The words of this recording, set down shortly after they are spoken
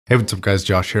Hey, what's up guys,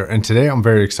 Josh here, and today I'm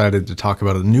very excited to talk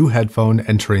about a new headphone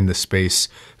entering the space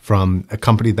from a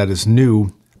company that is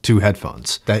new to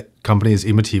headphones. That company is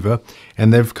Emotiva,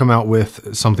 and they've come out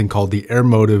with something called the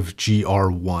Airmotiv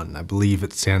GR1. I believe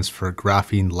it stands for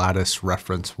Graphene Lattice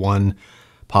Reference 1,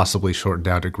 possibly shortened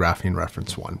down to Graphene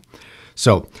Reference 1.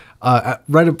 So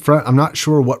right up front, I'm not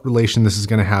sure what relation this is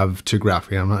going to have to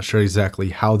graphene. I'm not sure exactly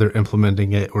how they're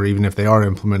implementing it, or even if they are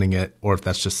implementing it, or if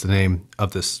that's just the name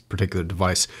of this particular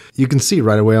device. You can see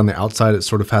right away on the outside, it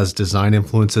sort of has design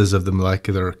influences of the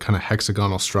molecular kind of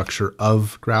hexagonal structure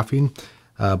of graphene.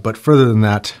 But further than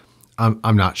that,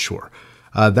 I'm not sure.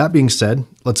 That being said,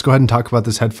 let's go ahead and talk about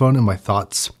this headphone and my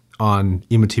thoughts on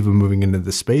Emotiva moving into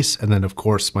the space, and then of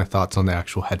course my thoughts on the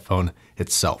actual headphone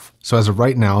itself. So as of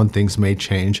right now, and things may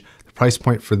change, the price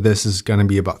point for this is going to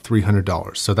be about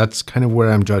 $300. So that's kind of where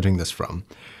I'm judging this from.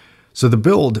 So the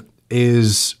build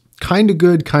is kind of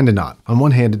good, kind of not. On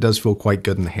one hand, it does feel quite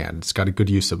good in the hand. It's got a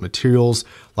good use of materials,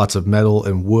 lots of metal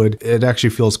and wood. It actually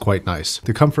feels quite nice.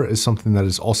 The comfort is something that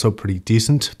is also pretty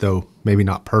decent, though maybe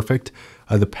not perfect.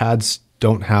 The pads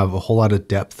don't have a whole lot of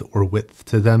depth or width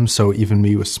to them, so even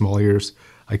me with small ears,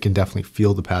 I can definitely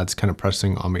feel the pads kind of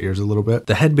pressing on my ears a little bit.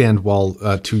 The headband, while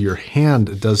to your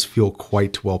hand, does feel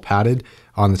quite well padded.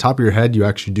 On the top of your head, you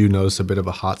actually do notice a bit of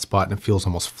a hot spot and it feels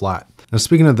almost flat. Now,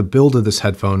 speaking of the build of this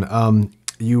headphone,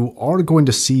 you are going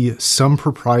to see some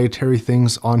proprietary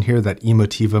things on here that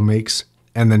Emotiva makes,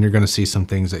 and then you're going to see some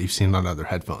things that you've seen on other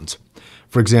headphones.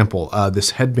 For example,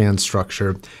 this headband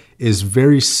structure is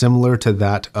very similar to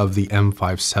that of the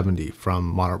M570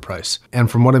 from Monoprice. And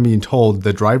from what I'm being told,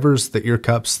 the drivers, the ear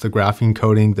cups, the graphene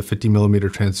coating, the 50mm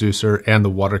transducer, and the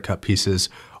water cup pieces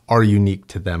are unique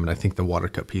to them. And I think the water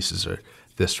cup pieces are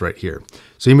this right here.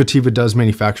 So Emotiva does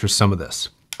manufacture some of this.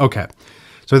 Okay,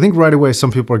 so I think right away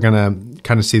some people are gonna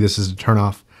kind of see this as a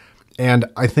turnoff. And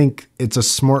I think it's a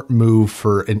smart move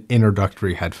for an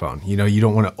introductory headphone. You know, you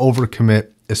don't want to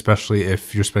overcommit, especially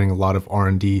if you're spending a lot of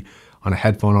R&D on a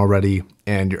headphone already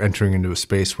and you're entering into a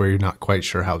space where you're not quite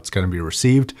sure how it's going to be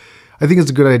received. I think it's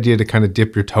a good idea to kind of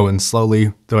dip your toe in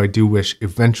slowly, though I do wish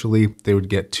eventually they would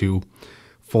get to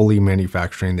fully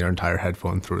manufacturing their entire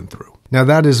headphone through and through. Now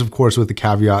that is of course with the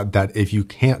caveat that if you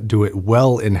can't do it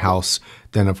well in-house,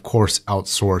 then of course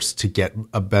outsource to get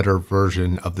a better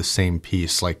version of the same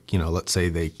piece. Like, you know, let's say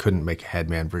they couldn't make a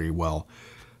headband very well.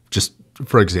 Just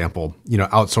for example, you know,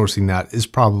 outsourcing that is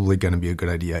probably going to be a good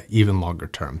idea, even longer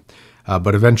term.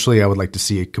 But eventually I would like to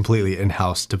see a completely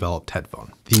in-house developed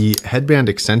headphone. The headband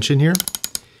extension here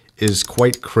is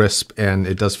quite crisp and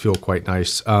it does feel quite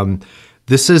nice.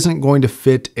 This isn't going to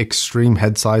fit extreme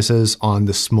head sizes on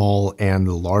the small and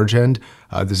the large end.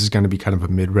 This is going to be kind of a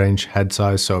mid-range head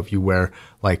size. So if you wear,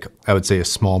 like, I would say a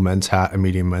small men's hat, a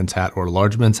medium men's hat, or a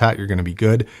large men's hat, you're going to be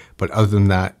good. But other than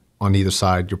that, on either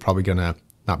side, you're probably going to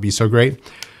not be so great.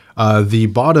 The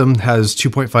bottom has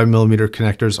 2.5mm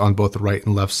connectors on both the right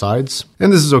and left sides.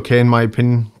 And this is okay in my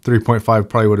opinion. 3.5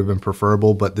 probably would have been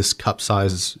preferable, but this cup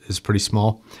size is pretty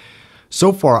small.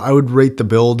 So far, I would rate the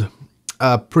build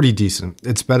pretty decent.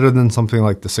 It's better than something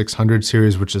like the 600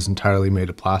 series, which is entirely made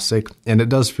of plastic. And it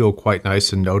does feel quite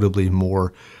nice and notably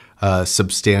more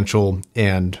substantial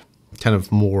and kind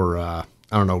of more, I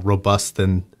don't know, robust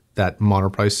than that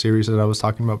Monoprice series that I was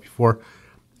talking about before.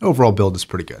 Overall build is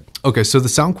pretty good. Okay, so the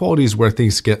sound quality is where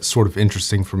things get sort of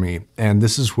interesting for me. And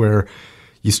this is where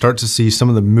you start to see some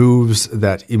of the moves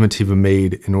that Emotiva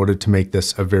made in order to make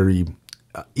this a very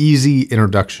easy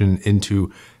introduction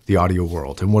into the audio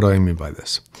world. And what do I mean by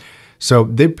this? So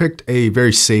they picked a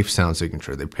very safe sound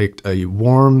signature. They picked a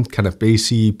warm, kind of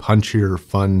bassy, punchier,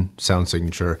 fun sound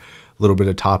signature. A little bit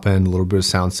of top end, a little bit of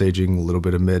sound staging, a little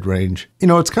bit of mid-range. You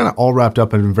know, it's kind of all wrapped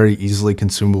up in a very easily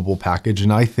consumable package.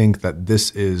 And I think that this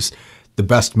is the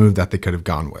best move that they could have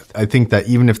gone with. I think that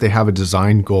even if they have a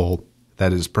design goal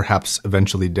that is perhaps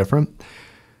eventually different,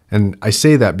 and I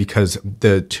say that because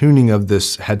the tuning of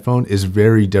this headphone is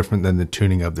very different than the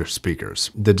tuning of their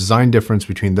speakers. The design difference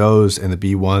between those and the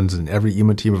B1s and every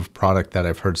Emotiva product that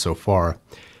I've heard so far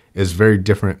is very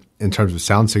different in terms of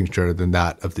sound signature than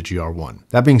that of the GR1.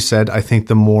 That being said, I think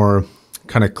the more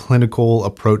kind of clinical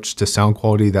approach to sound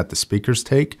quality that the speakers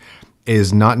take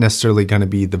is not necessarily going to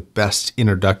be the best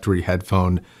introductory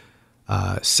headphone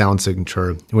sound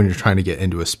signature when you're trying to get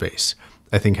into a space.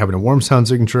 I think having a warm sound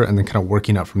signature and then kind of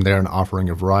working up from there and offering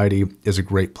a variety is a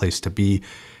great place to be.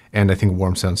 And I think a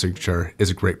warm sound signature is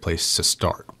a great place to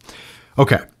start.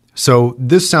 Okay. So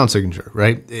this sound signature,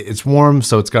 right? It's warm,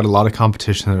 so it's got a lot of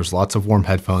competition. There's lots of warm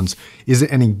headphones. Is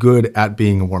it any good at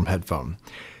being a warm headphone?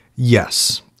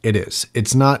 Yes, it is.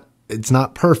 It's not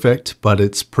perfect, but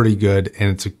it's pretty good,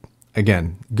 and it's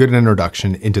again, good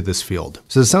introduction into this field.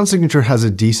 So the sound signature has a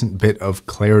decent bit of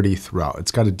clarity throughout.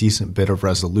 It's got a decent bit of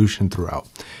resolution throughout.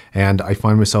 And I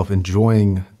find myself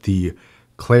enjoying the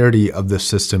clarity of this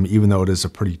system, even though it is a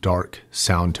pretty dark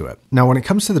sound to it. Now, when it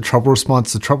comes to the treble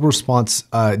response,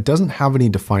 doesn't have any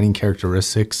defining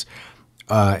characteristics,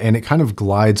 and it kind of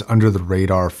glides under the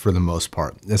radar for the most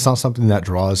part. It's not something that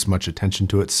draws much attention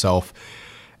to itself.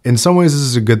 In some ways, this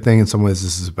is a good thing. In some ways,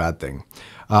 this is a bad thing.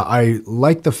 I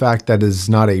like the fact that it's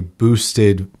not a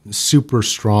boosted, super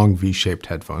strong V-shaped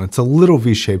headphone. It's a little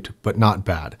V-shaped, but not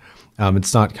bad.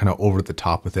 It's not kind of over the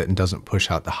top with it and doesn't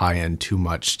push out the high end too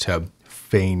much to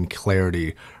feign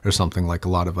clarity or something like a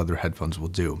lot of other headphones will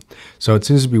do. So it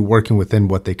seems to be working within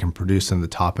what they can produce in the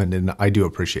top end, and I do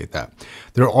appreciate that.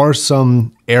 There are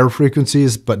some air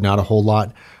frequencies, but not a whole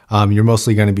lot. You're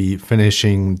mostly going to be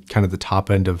finishing kind of the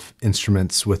top end of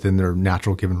instruments within their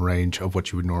natural given range of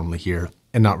what you would normally hear,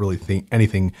 and not really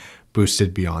anything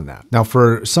boosted beyond that. Now,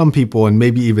 for some people, and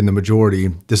maybe even the majority,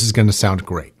 this is going to sound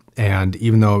great. And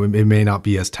even though it may not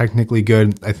be as technically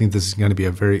good, I think this is going to be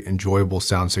a very enjoyable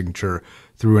sound signature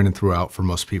through in and throughout for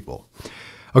most people.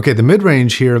 Okay, the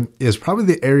mid-range here is probably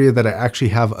the area that I actually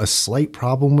have a slight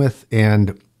problem with,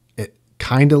 and it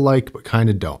kind of like, but kind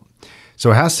of don't.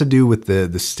 So it has to do with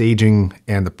the staging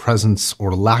and the presence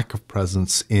or lack of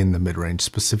presence in the mid-range,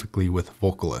 specifically with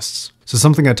vocalists. So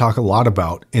something I talk a lot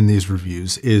about in these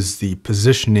reviews is the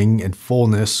positioning and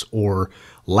fullness or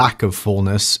lack of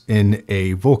fullness in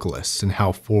a vocalist and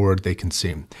how forward they can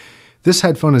seem. This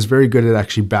headphone is very good at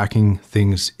actually backing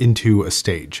things into a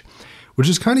stage, which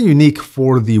is kind of unique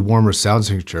for the warmer sound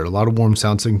signature. A lot of warm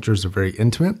sound signatures are very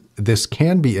intimate. This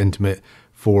can be intimate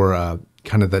for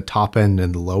kind of the top end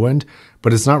and the low end,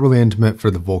 but it's not really intimate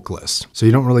for the vocalist. So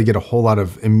you don't really get a whole lot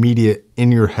of immediate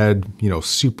in your head,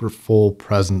 super full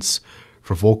presence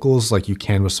for vocals like you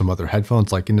can with some other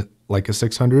headphones like a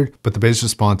 600, but the bass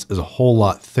response is a whole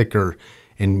lot thicker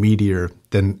and meatier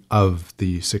than of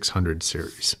the 600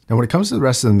 series. Now, when it comes to the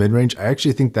rest of the mid-range, I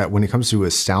actually think that when it comes to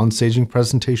a sound staging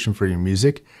presentation for your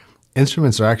music,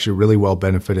 instruments are actually really well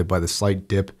benefited by the slight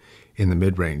dip in the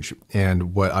mid-range.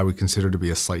 And what I would consider to be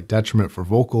a slight detriment for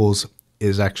vocals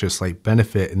is actually a slight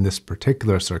benefit in this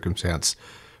particular circumstance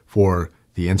for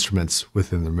the instruments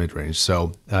within the mid-range.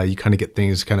 So you kind of get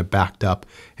things kind of backed up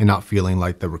and not feeling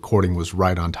like the recording was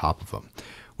right on top of them,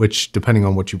 which, depending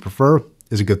on what you prefer,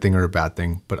 is a good thing or a bad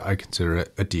thing, but I consider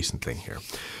it a decent thing here.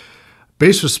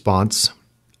 Bass response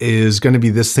is going to be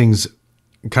this thing's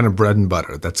kind of bread and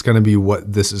butter. That's going to be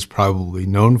what this is probably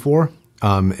known for.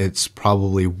 It's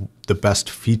probably the best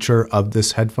feature of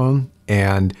this headphone,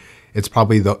 and it's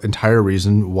probably the entire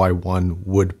reason why one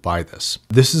would buy this.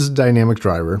 This is a dynamic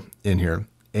driver in here,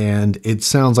 and it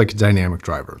sounds like a dynamic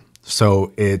driver.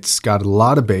 So it's got a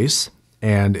lot of bass,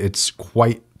 and it's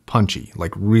quite punchy,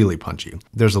 like really punchy.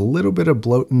 There's a little bit of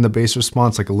bloat in the bass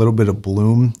response, like a little bit of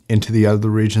bloom into the other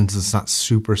regions. It's not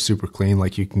super, super clean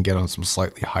like you can get on some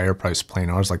slightly higher priced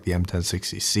plain Rs like the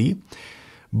M1060C.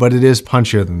 But it is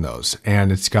punchier than those, and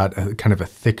it's got a kind of a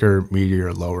thicker,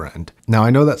 meatier lower end. Now, I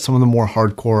know that some of the more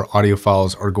hardcore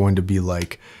audiophiles are going to be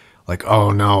like,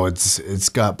 oh no, it's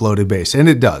got bloated bass, and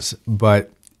it does,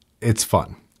 but it's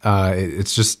fun.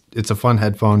 It's a fun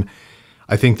headphone.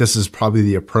 I think this is probably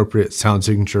the appropriate sound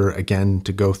signature, again,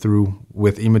 to go through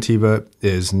with Emotiva,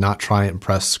 is not try and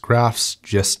impress graphs,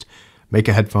 just make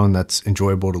a headphone that's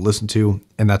enjoyable to listen to,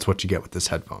 and that's what you get with this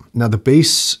headphone. Now, the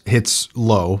bass hits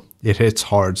low. It hits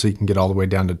hard, so you can get all the way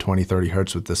down to 20, 30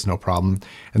 hertz with this, no problem.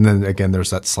 And then again, there's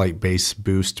that slight bass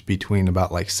boost between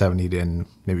about like 70 to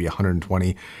maybe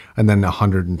 120, and then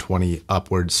 120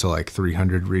 upwards to like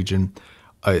 300 region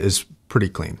is pretty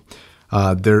clean.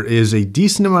 There is a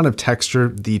decent amount of texture.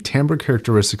 The timbre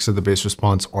characteristics of the bass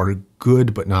response are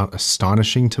good, but not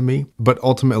astonishing to me. But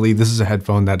ultimately, this is a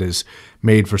headphone that is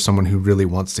made for someone who really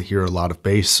wants to hear a lot of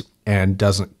bass and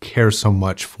doesn't care so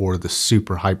much for the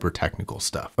super hyper technical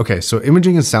stuff. Okay, so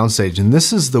imaging and soundstage, and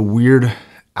this is the weird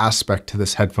aspect to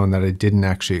this headphone that I didn't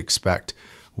actually expect,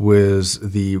 was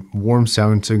the warm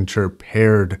sound signature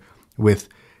paired with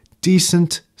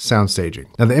decent sound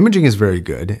staging. Now, the imaging is very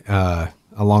good.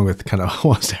 Along with kind of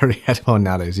almost every headphone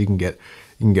nowadays, you can get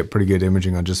pretty good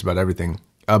imaging on just about everything.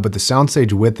 But the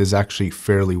soundstage width is actually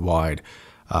fairly wide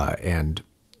and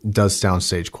does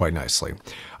soundstage quite nicely.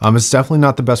 It's definitely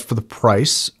not the best for the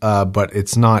price, but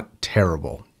it's not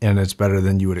terrible, and it's better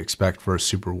than you would expect for a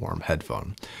super warm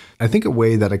headphone. I think a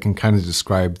way that I can kind of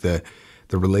describe the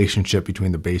relationship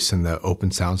between the bass and the open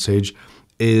soundstage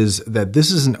is that this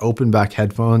is an open back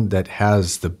headphone that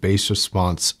has the bass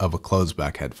response of a closed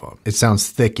back headphone. It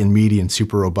sounds thick and meaty and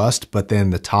super robust, but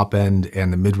then the top end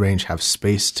and the mid-range have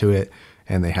space to it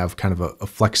and they have kind of a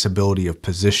flexibility of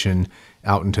position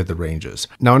out into the ranges.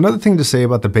 Now, another thing to say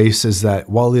about the bass is that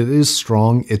while it is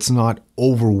strong, it's not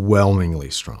overwhelmingly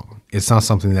strong. It's not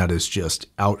something that is just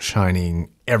outshining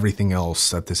everything else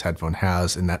that this headphone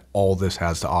has and that all this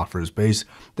has to offer is bass.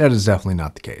 That is definitely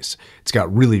not the case. It's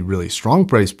got really, really strong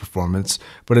bass performance,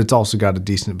 but it's also got a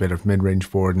decent bit of mid-range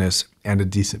forwardness and a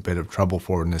decent bit of treble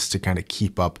forwardness to kind of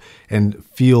keep up and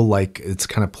feel like it's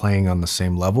kind of playing on the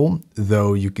same level,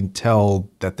 though you can tell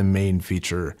that the main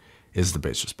feature is the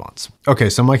bass response. Okay,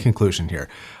 so my conclusion here.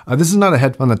 This is not a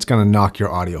headphone that's gonna knock your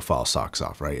audiophile socks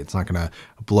off, right? It's not gonna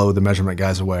blow the measurement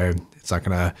guys away. It's not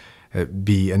gonna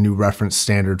be a new reference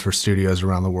standard for studios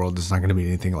around the world. It's not gonna be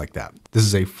anything like that. This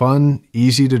is a fun,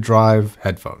 easy to drive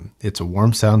headphone. It's a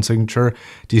warm sound signature,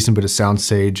 decent bit of sound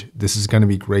stage. This is gonna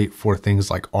be great for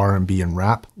things like R&B and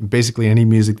rap. Basically any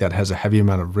music that has a heavy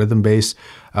amount of rhythm bass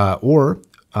or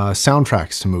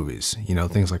soundtracks to movies, you know,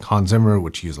 things like Hans Zimmer,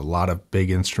 which use a lot of big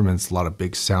instruments, a lot of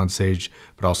big sound stage,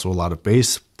 but also a lot of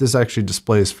bass. This actually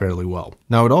displays fairly well.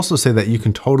 Now, I would also say that you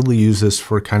can totally use this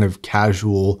for kind of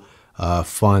casual,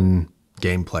 fun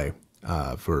gameplay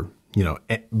for, you know,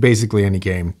 basically any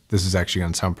game. This is actually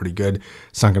going to sound pretty good.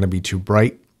 It's not going to be too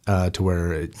bright to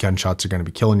where gunshots are going to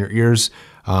be killing your ears,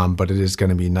 but it is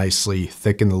going to be nicely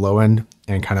thick in the low end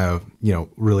and kind of, you know,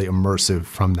 really immersive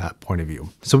from that point of view.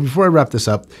 So before I wrap this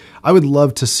up, I would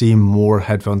love to see more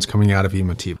headphones coming out of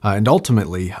Emotiva. And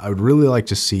ultimately, I would really like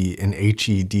to see an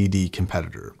HEDD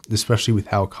competitor, especially with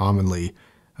how commonly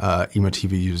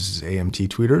Emotiva uses AMT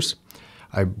tweeters.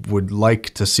 I would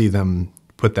like to see them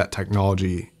put that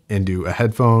technology into a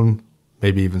headphone,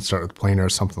 maybe even start with planar or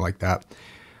something like that.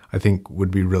 I think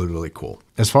would be really, really cool.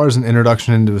 As far as an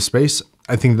introduction into the space,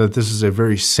 I think that this is a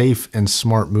very safe and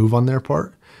smart move on their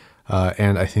part.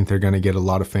 And I think they're going to get a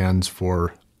lot of fans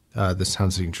for the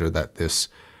sound signature that this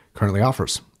currently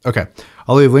offers. Okay,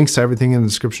 I'll leave links to everything in the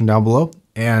description down below.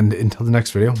 And until the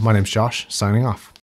next video, my name's Josh, signing off.